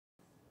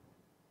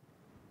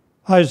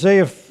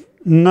Isaiah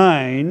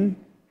 9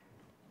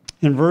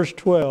 in verse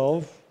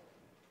 12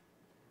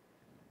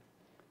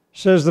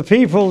 says, "The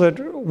people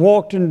that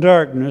walked in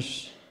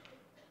darkness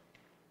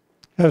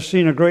have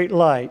seen a great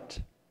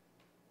light.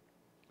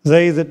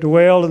 They that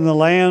dwell in the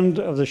land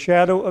of the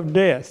shadow of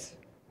death,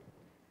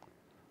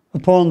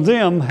 upon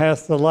them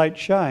hath the light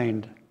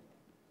shined."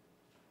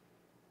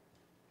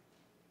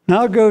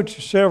 Now I go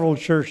to several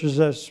churches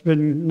that's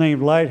been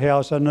named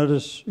Lighthouse. I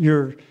notice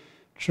your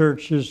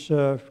church is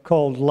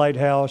called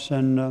Lighthouse,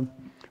 and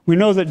we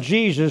know that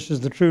Jesus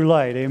is the true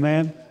light,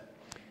 amen?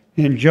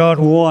 In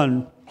John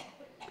 1,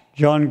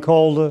 John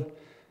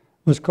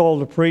was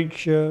called to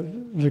preach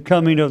the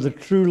coming of the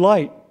true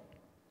light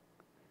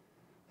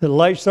that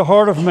lights the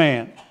heart of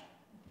man.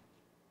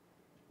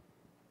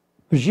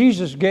 But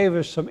Jesus gave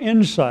us some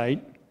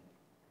insight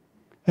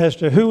as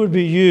to who would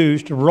be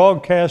used to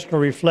broadcast or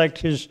reflect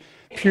his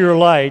pure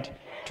light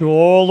to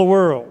all the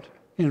world.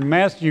 In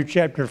Matthew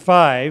chapter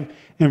 5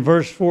 and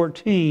verse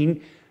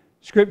 14,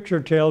 Scripture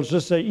tells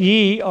us that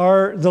ye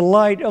are the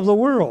light of the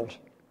world.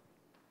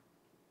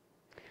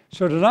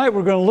 So tonight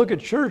we're going to look at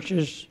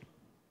churches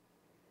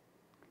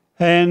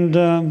and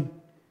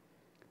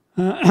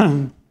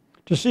to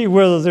see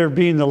whether they're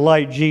being the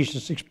light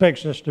Jesus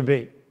expects us to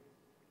be.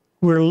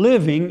 We're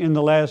living in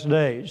the last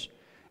days.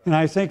 And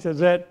I think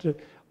that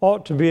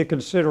ought to be a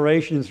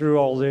consideration through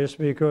all this,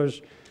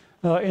 because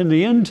in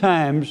the end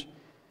times,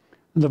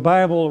 the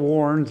Bible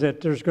warns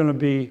that there's going to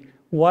be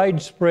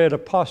widespread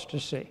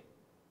apostasy.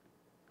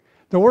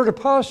 The word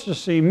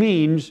apostasy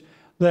means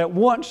that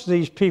once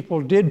these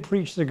people did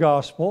preach the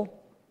gospel,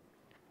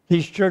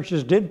 these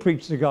churches did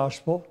preach the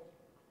gospel,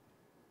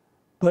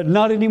 but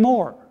not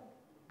anymore.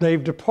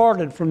 They've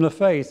departed from the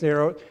faith.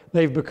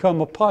 They've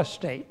become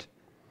apostate.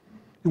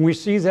 And we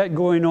see that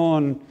going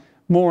on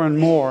more and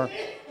more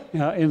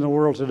in the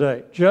world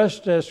today,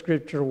 just as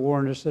Scripture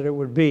warned us that it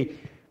would be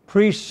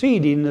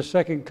preceding the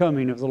second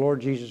coming of the Lord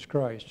Jesus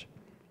Christ.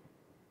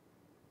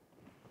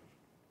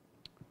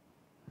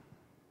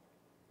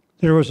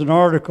 There was an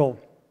article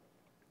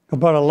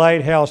about a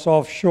lighthouse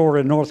offshore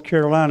in North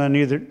Carolina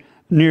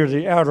near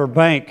the outer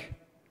bank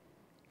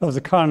of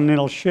the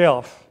continental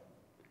shelf.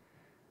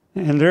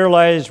 And there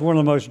lies one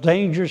of the most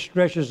dangerous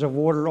stretches of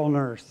water on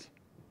earth.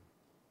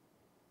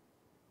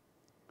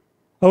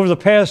 Over the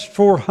past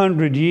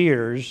 400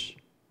 years,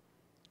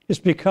 it's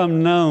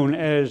become known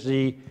as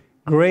the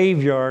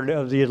graveyard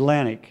of the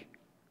Atlantic.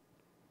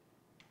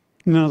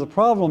 Now, the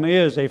problem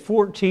is a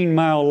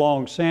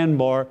 14-mile-long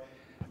sandbar,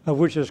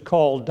 which is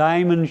called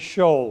Diamond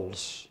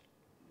Shoals.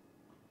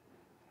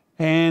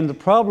 And the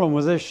problem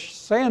with this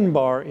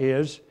sandbar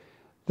is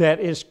that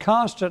it's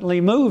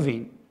constantly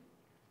moving.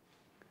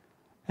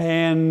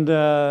 And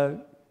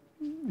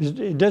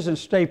it doesn't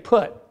stay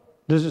put,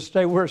 doesn't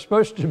stay where it's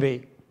supposed to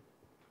be.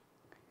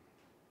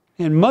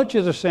 And much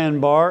of the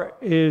sandbar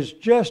is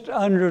just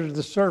under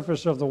the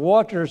surface of the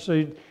water,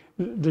 so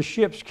the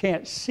ships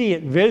can't see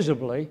it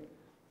visibly,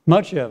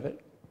 much of it.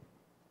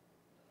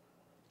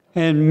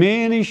 And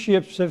many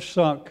ships have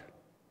sunk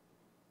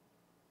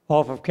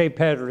off of Cape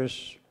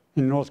Hatteras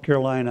in North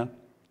Carolina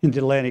in the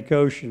Atlantic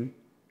Ocean.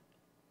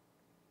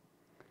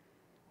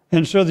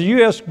 And so the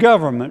U.S.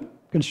 government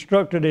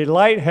constructed a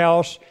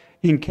lighthouse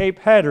in Cape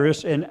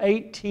Hatteras in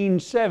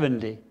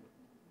 1870.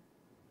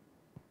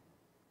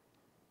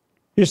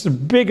 It's the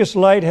biggest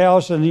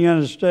lighthouse in the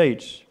United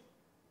States,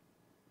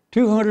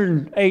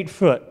 208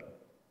 foot,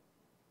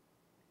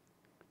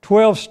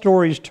 12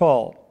 stories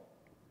tall.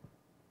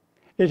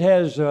 It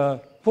has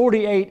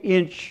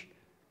 48-inch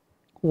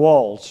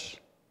walls,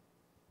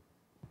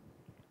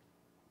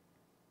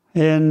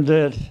 and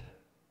it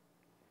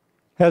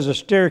has a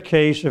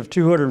staircase of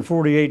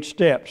 248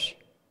 steps.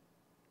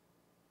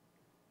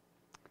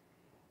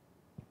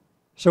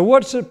 So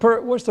what's the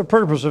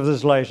purpose of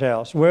this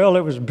lighthouse? Well,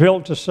 it was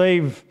built to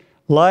save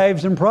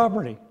lives and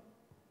property.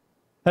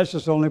 That's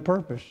its only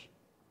purpose.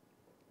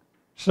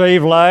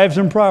 Save lives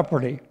and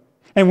property.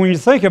 And when you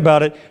think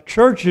about it,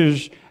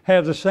 churches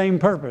have the same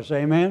purpose,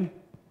 amen?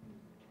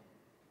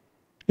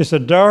 It's a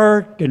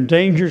dark and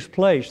dangerous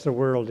place, the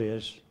world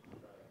is.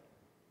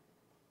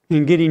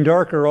 And getting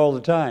darker all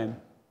the time.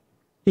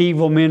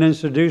 Evil men and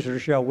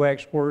seducers shall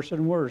wax worse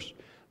and worse,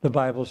 the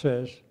Bible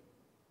says.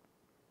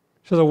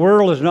 So the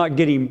world is not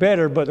getting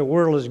better, but the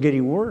world is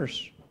getting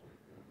worse.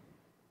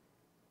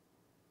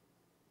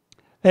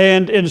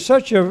 And in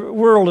such a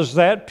world as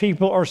that,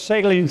 people are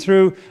sailing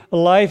through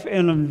life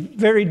in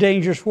very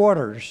dangerous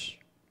waters.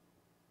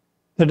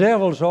 The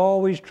devil's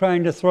always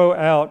trying to throw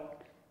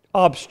out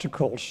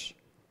obstacles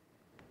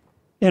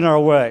in our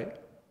way.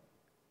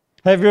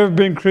 Have you ever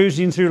been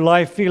cruising through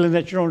life feeling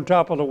that you're on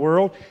top of the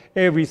world?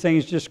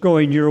 Everything's just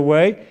going your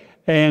way,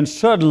 and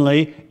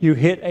suddenly you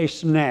hit a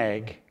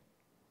snag.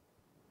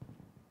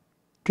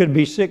 Could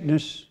be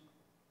sickness,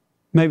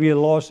 maybe a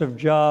loss of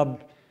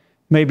job,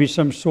 maybe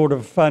some sort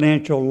of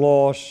financial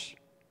loss,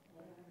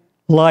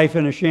 life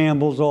in a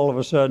shambles all of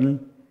a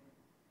sudden.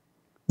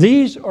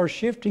 These are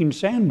shifting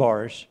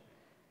sandbars,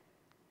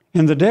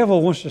 and the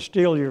devil wants to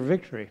steal your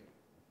victory.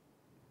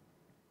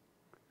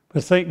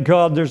 But thank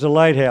God there's a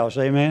lighthouse,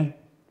 amen?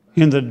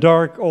 In the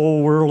dark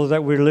old world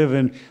that we live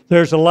in,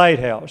 there's a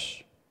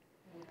lighthouse.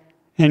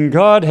 And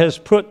God has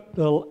put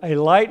a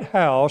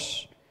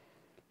lighthouse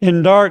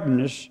in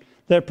darkness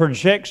that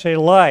projects a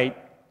light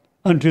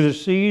unto the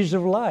seas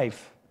of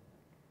life.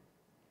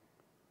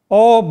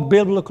 All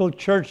biblical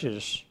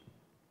churches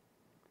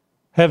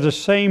have the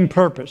same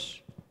purpose,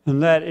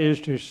 and that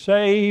is to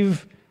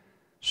save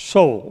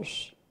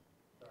souls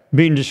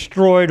being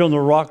destroyed on the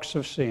rocks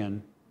of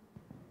sin.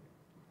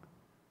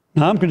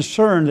 Now, I'm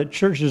concerned that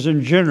churches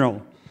in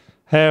general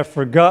have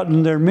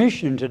forgotten their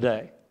mission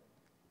today.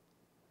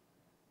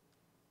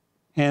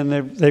 And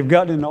they've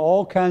gotten into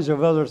all kinds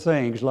of other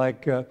things,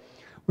 like,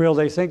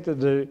 they think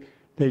that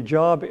the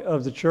job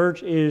of the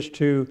church is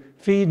to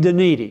feed the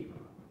needy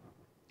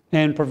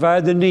and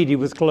provide the needy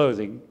with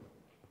clothing.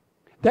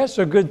 That's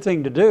a good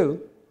thing to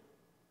do.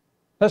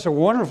 That's a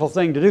wonderful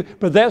thing to do,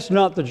 but that's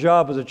not the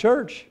job of the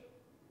church.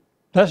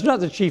 That's not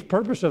the chief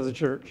purpose of the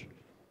church.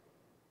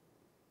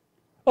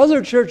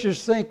 Other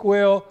churches think,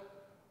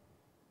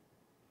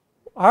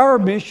 our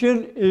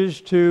mission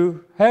is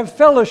to have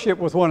fellowship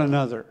with one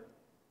another.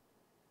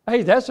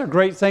 Hey, that's a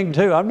great thing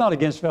too. I'm not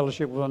against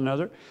fellowship with one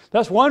another.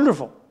 That's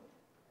wonderful.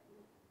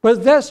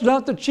 But that's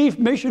not the chief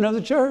mission of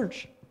the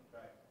church.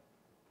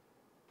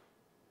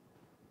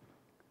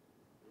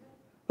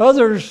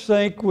 Others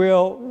think,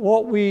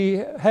 what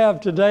we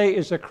have today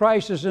is a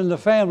crisis in the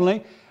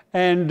family,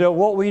 and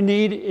what we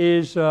need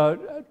is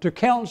to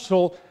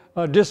counsel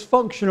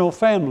dysfunctional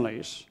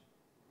families.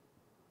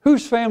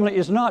 Whose family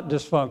is not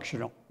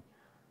dysfunctional?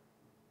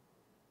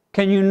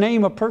 Can you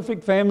name a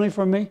perfect family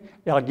for me?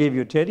 I'll give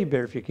you a teddy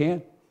bear if you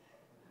can.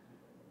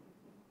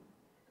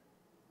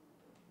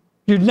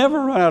 You'd never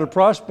run out of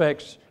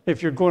prospects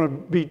if you're going to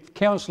be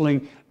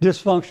counseling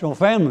dysfunctional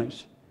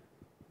families.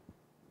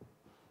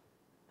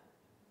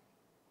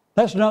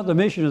 That's not the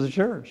mission of the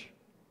church.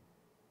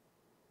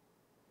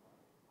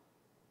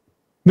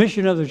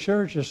 Mission of the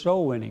church is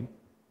soul winning.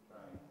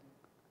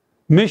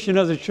 Mission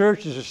of the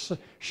church is to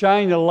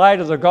shine the light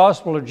of the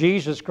gospel of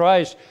Jesus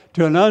Christ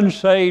to an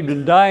unsaved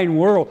and dying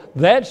world.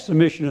 That's the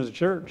mission of the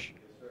church.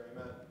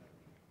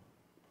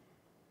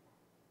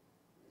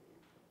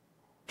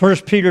 1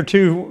 Peter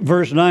 2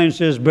 verse 9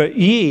 says, "But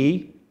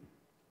ye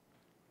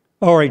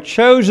are a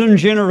chosen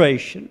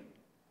generation,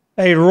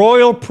 a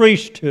royal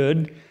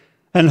priesthood,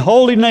 an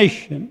holy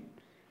nation,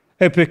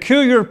 a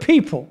peculiar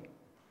people,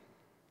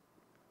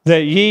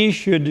 that ye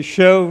should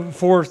show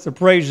forth the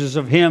praises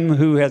of him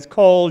who hath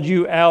called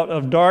you out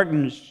of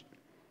darkness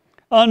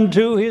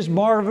unto his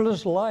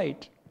marvelous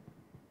light."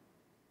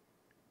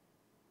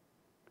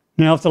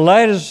 Now, if the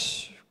light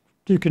is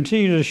to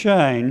continue to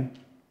shine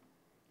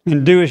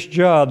and do its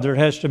job, there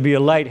has to be a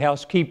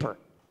lighthouse keeper.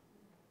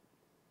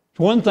 It's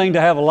one thing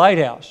to have a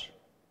lighthouse.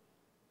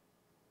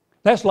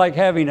 That's like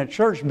having a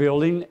church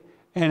building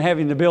and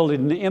having the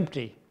building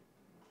empty.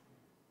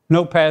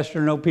 No pastor,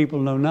 no people,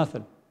 no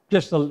nothing.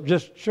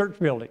 Just church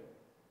building.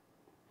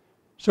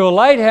 So a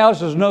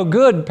lighthouse is no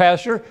good,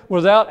 pastor,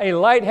 without a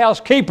lighthouse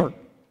keeper.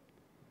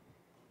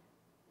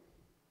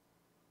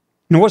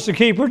 And what's the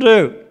keeper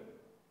do?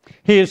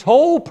 His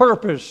whole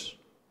purpose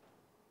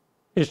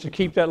is to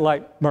keep that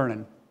light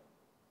burning.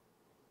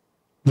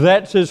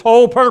 That's his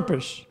whole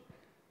purpose.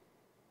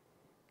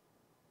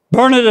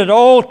 Burn it at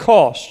all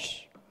costs.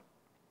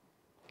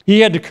 He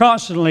had to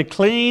constantly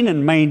clean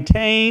and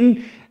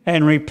maintain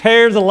and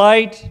repair the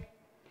light.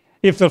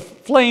 If the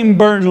flame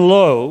burned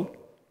low,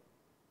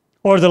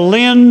 or the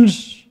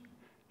lens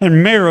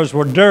and mirrors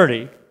were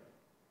dirty,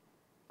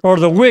 or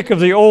the wick of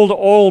the old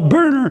oil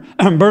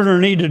burner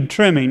needed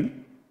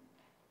trimming,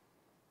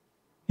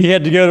 he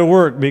had to go to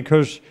work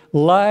because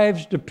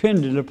lives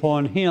depended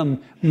upon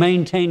him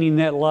maintaining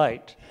that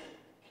light.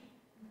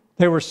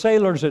 They were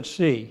sailors at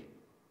sea.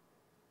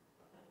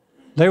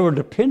 They were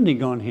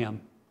depending on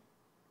him.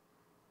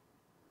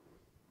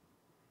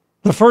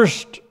 The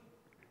first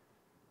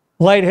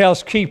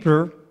lighthouse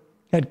keeper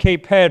at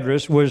Cape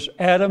Hatteras was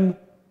Adam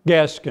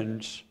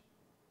Gaskins.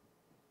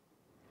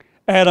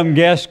 Adam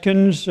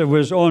Gaskins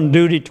was on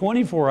duty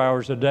 24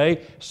 hours a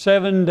day,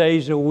 7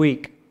 days a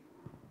week.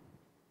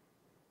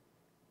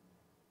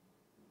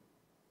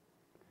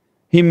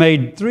 He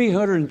made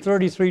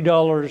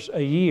 $333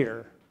 a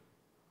year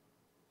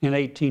in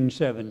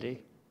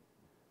 1870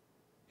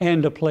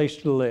 and a place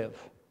to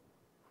live.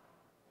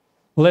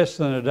 Less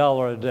than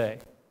 $1 a day.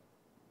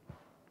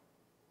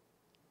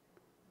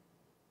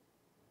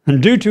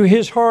 And due to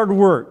his hard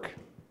work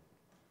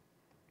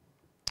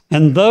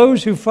and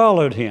those who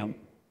followed him,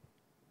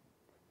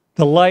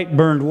 the light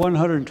burned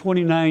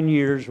 129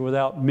 years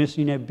without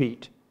missing a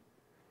beat.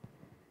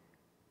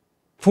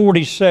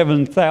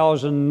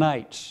 47,000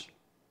 nights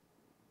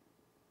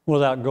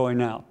without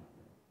going out.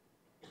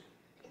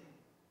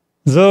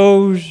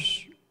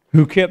 Those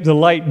who kept the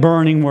light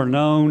burning were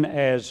known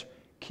as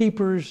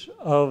keepers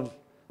of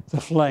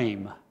the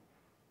flame.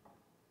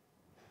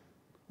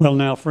 Well,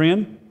 now,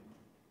 friend,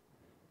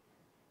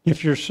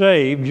 if you're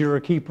saved, you're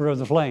a keeper of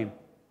the flame.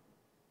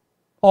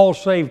 All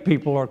saved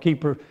people are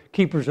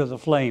keepers of the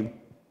flame.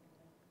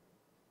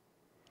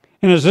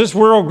 And as this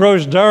world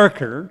grows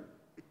darker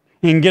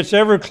and gets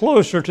ever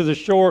closer to the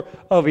shore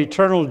of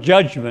eternal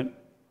judgment,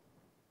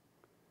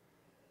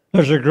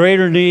 there's a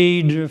greater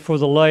need for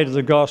the light of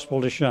the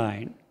gospel to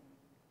shine.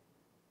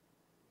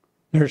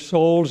 There's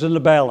souls in the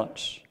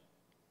balance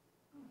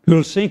who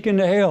will sink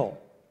into hell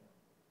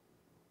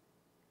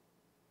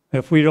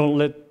if we don't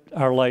let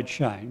our light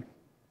shine.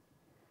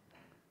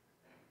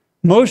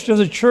 Most of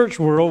the church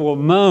world will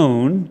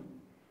moan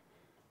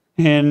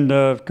and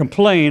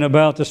complain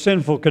about the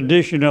sinful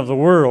condition of the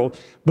world,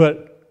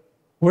 but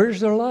where's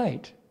their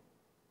light?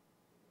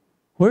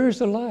 Where's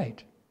the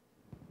light?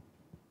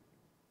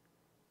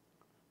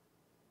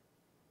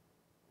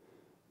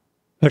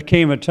 There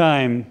came a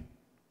time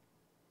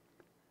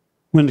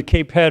when the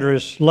Cape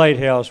Hatteras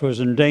lighthouse was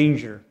in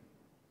danger,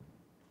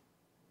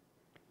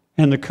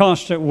 and the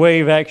constant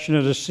wave action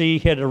of the sea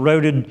had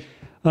eroded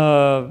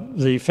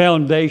the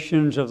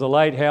foundations of the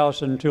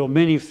lighthouse until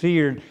many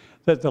feared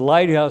that the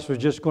lighthouse was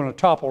just going to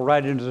topple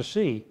right into the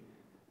sea.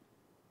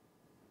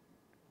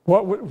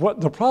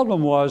 What the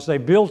problem was, they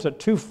built it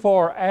too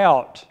far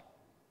out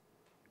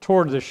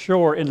toward the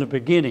shore in the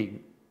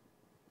beginning,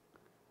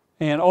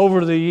 and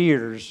over the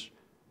years,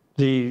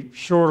 the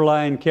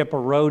shoreline kept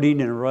eroding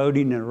and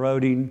eroding and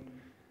eroding.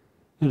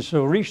 And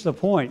so reached the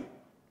point,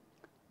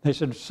 they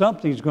said,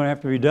 something's going to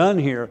have to be done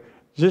here.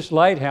 This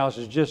lighthouse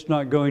is just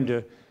not going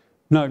to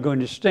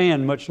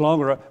stand much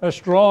longer. A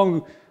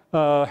strong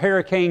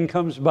hurricane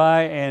comes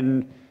by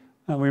and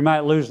we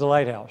might lose the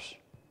lighthouse.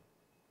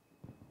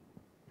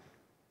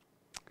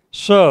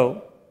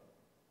 So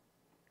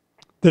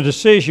the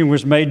decision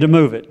was made to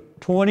move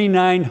it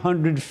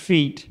 2,900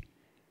 feet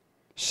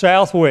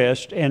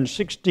southwest and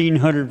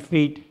 1,600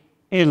 feet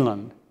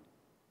inland.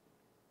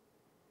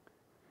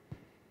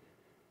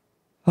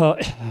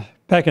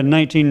 Back in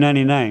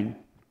 1999.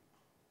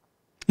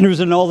 And it was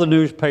in all the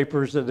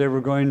newspapers that they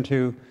were going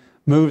to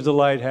move the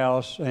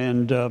lighthouse,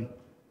 and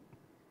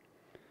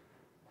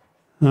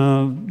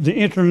the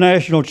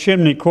International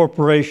Chimney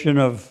Corporation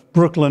of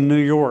Brooklyn, New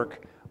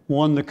York,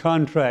 won the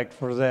contract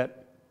for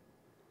that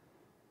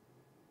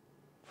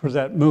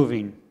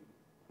moving.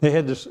 They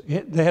had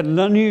an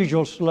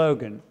unusual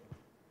slogan.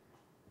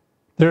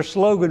 Their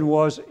slogan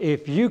was,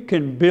 if you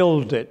can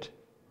build it,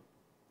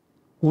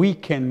 we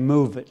can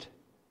move it,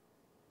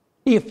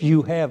 if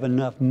you have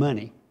enough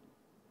money.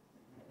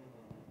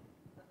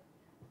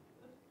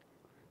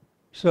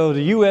 So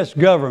the U.S.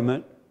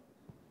 government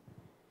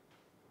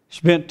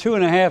spent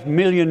 $2.5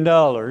 million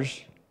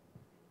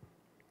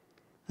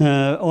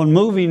on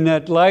moving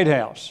that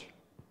lighthouse.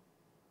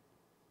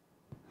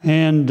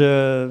 And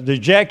they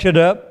jacked it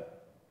up,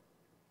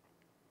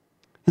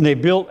 and they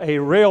built a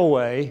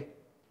railway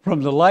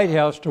from the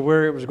lighthouse to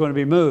where it was going to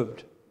be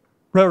moved,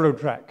 railroad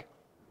track.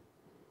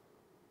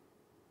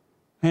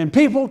 And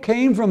people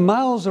came from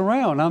miles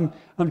around.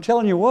 I'm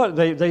telling you what,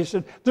 they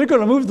said, they're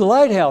going to move the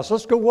lighthouse.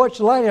 Let's go watch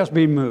the lighthouse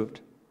being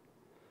moved.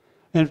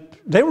 And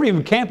they were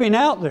even camping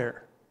out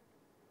there.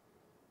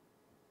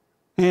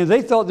 And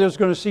they thought they was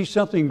going to see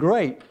something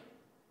great,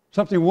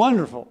 something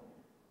wonderful,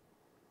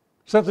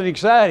 something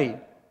exciting.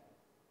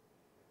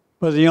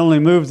 But they only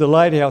moved the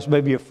lighthouse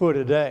maybe a foot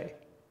a day.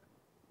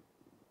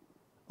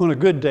 On a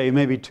good day,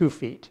 maybe 2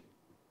 feet.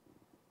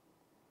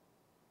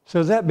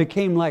 So that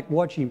became like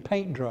watching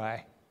paint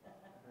dry.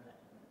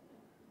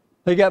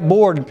 They got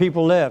bored and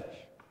people left.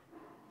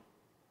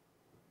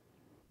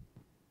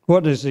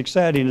 Wasn't as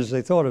exciting as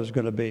they thought it was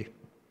going to be.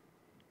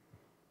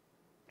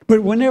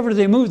 But whenever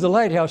they moved the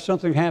lighthouse,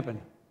 something happened.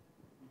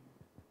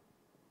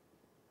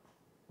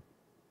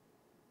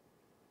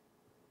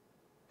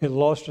 It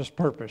lost its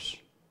purpose.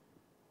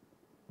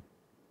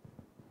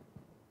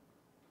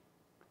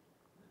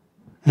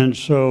 And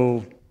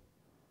so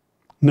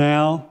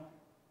now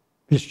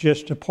it's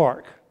just a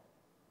park,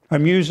 a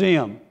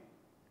museum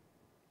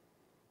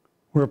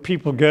where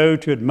people go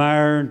to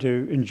admire and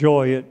to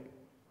enjoy it,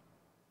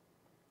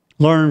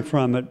 learn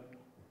from it.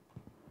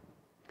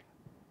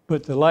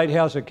 But the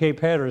lighthouse at Cape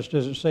Hatteras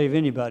doesn't save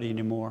anybody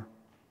anymore.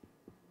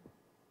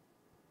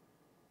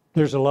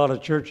 There's a lot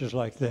of churches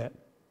like that.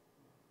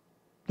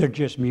 They're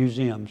just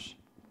museums.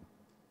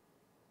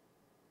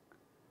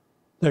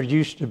 There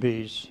used to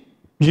be.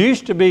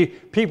 Used to be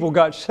people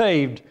got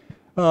saved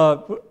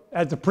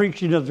at the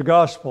preaching of the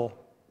gospel,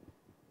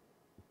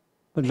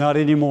 but not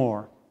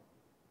anymore.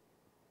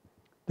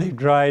 They've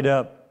dried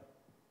up.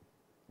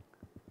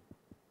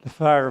 The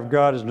fire of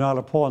God is not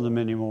upon them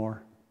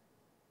anymore.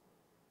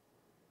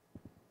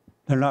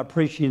 They're not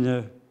preaching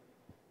the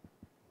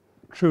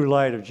true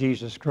light of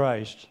Jesus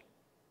Christ.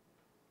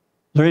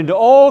 They're into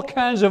all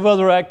kinds of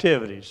other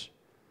activities.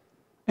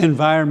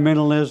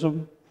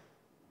 Environmentalism,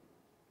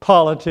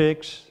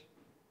 politics,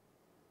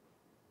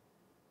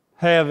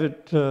 have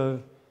it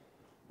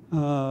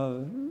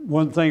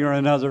one thing or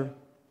another,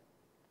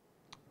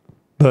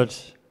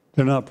 but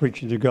they're not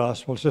preaching the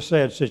gospel. It's a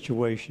sad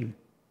situation.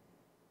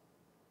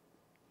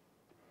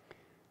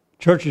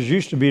 Churches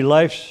used to be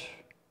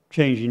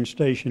life-changing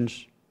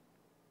stations,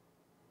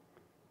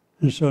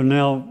 and so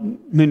now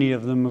many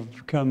of them have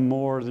become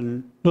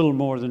little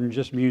more than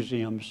just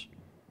museums.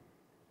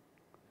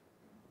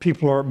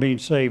 people aren't being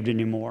saved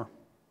anymore.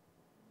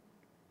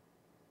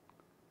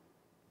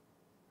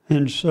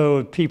 And so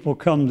if people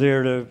come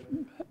there to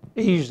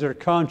ease their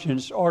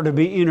conscience or to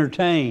be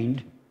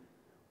entertained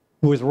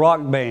with rock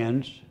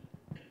bands,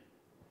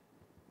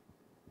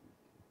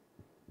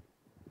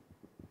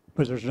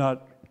 but there's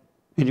not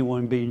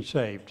anyone being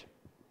saved.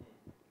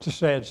 It's a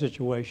sad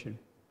situation.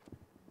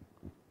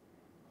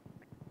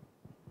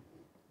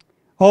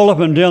 All up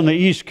and down the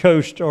East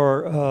Coast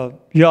are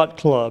yacht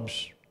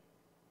clubs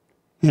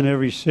in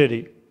every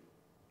city.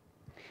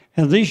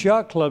 And these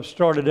yacht clubs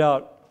started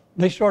out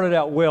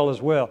well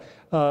as well.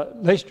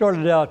 They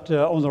started out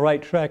on the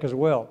right track as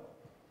well.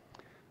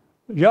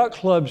 Yacht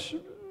clubs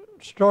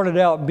started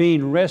out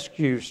being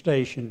rescue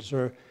stations,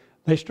 or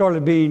they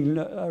started being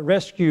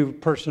rescue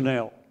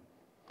personnel.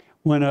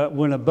 When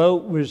a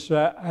boat was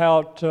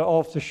out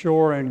off the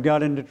shore and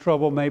got into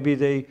trouble, maybe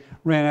they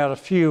ran out of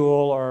fuel,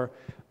 or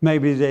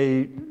maybe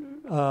they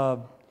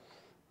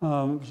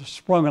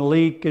sprung a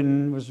leak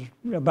and was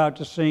about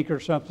to sink or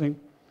something.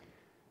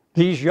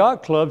 These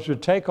yacht clubs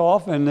would take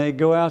off and they'd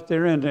go out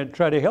there and they'd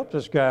try to help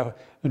this guy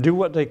and do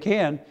what they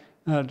can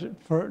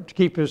to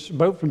keep his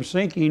boat from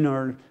sinking,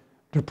 or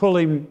to pull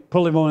him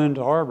on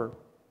into harbor.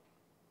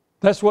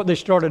 That's what they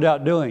started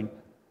out doing.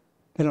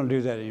 They don't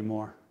do that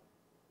anymore.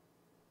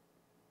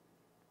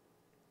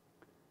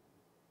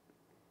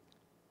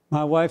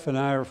 My wife and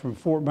I are from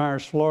Fort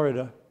Myers,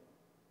 Florida.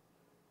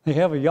 They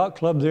have a yacht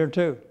club there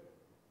too.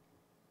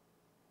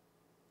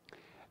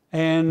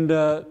 And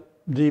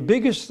the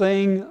biggest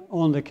thing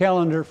on the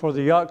calendar for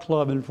the yacht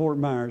club in Fort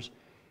Myers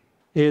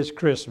is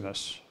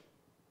Christmas.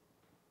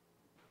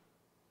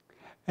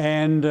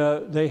 And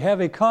they have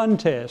a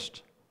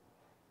contest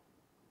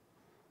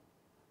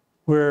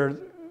where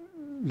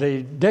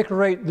they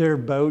decorate their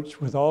boats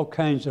with all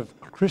kinds of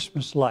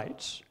Christmas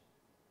lights.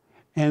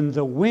 And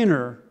the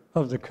winner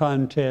of the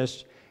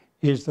contest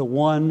is the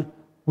one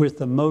with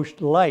the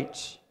most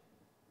lights.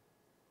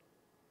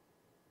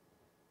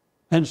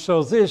 And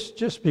so this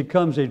just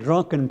becomes a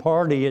drunken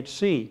party at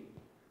sea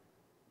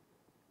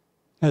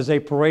as they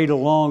parade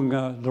along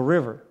the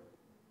river.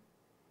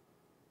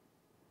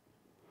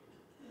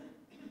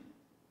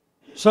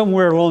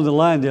 Somewhere along the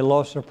line, they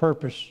lost their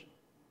purpose.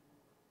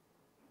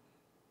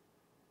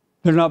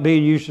 They're not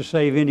being used to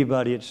save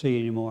anybody at sea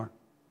anymore.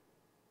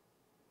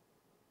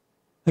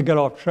 They got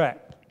off track.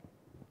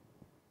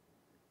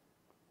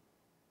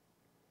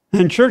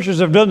 And churches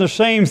have done the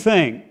same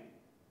thing.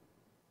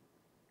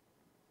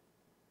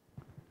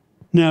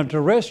 Now, to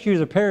rescue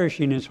the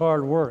perishing is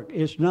hard work.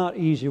 It's not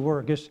easy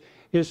work. It's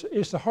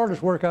the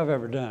hardest work I've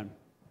ever done.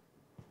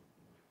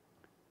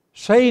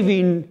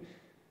 Saving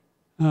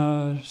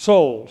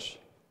souls,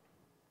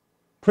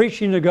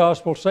 preaching the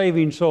gospel,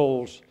 saving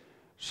souls,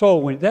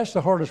 soul winning. That's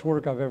the hardest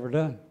work I've ever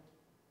done.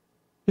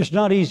 It's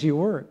not easy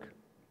work,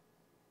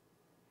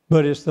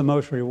 but it's the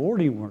most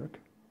rewarding work.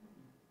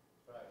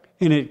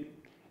 And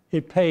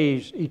it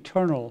pays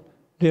eternal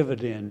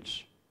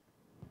dividends.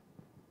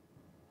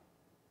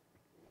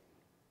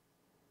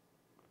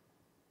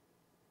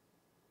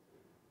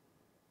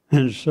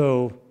 And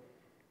so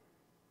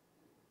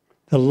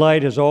the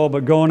light has all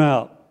but gone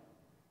out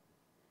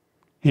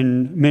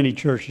in many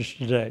churches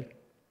today.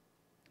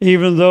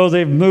 Even though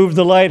they've moved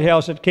the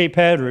lighthouse at Cape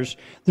Hatteras,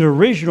 the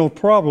original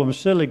problem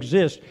still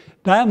exists.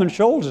 Diamond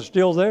Shoals is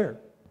still there.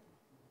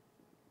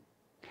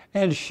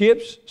 And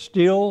ships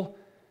still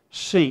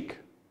sink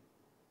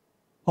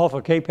off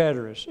of Cape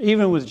Hatteras.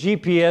 Even with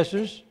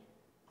GPSs,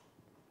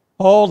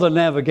 all the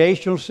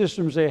navigational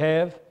systems they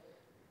have,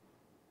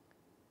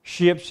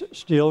 ships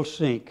still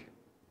sink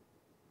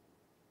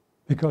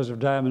because of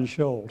Diamond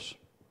Shoals.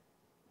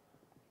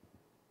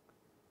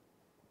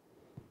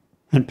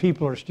 And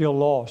people are still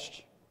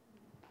lost.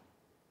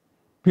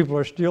 People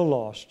are still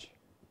lost.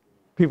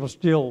 People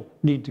still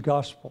need the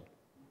gospel.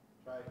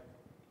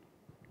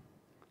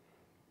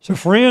 So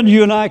friend,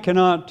 you and I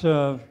can't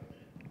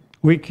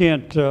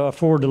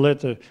afford to let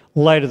the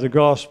light of the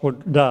gospel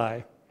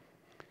die.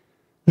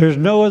 There's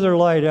no other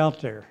light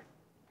out there.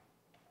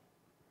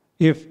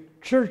 If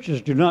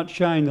churches do not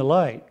shine the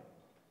light,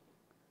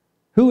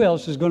 who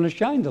else is going to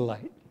shine the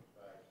light?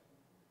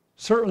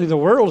 Certainly the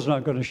world's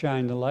not going to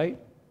shine the light.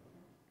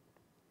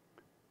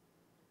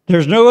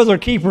 There's no other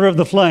keeper of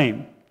the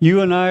flame.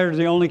 You and I are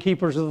the only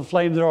keepers of the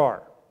flame there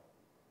are.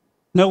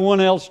 No one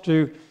else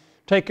to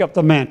take up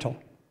the mantle.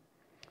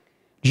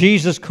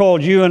 Jesus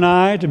called you and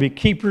I to be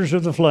keepers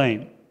of the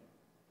flame,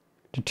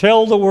 to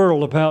tell the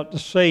world about the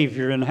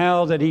Savior and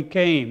how that He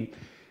came,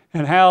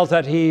 and how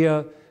that He,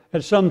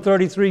 at some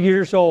 33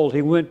 years old,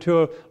 He went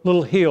to a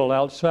little hill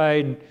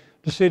outside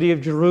the city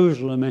of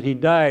Jerusalem, and He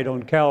died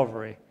on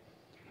Calvary.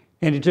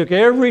 And He took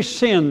every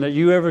sin that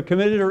you ever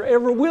committed or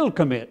ever will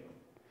commit.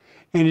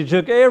 And He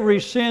took every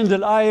sin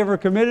that I ever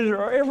committed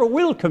or ever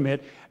will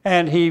commit,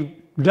 and He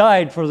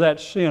died for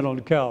that sin on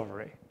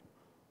Calvary.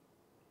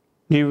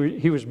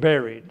 He was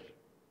buried.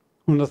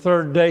 On the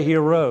third day He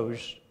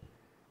arose,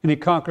 and He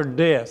conquered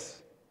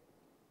death,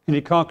 and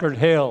He conquered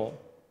hell,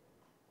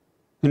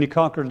 and He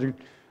conquered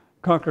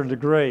the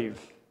grave.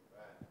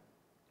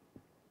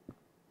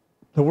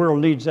 The world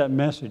needs that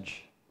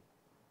message.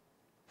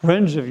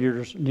 Friends of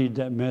yours need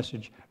that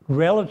message.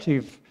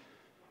 Relatives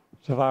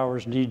of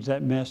ours need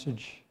that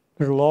message.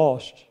 They're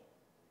lost.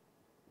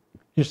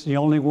 It's the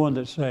only one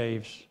that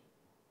saves.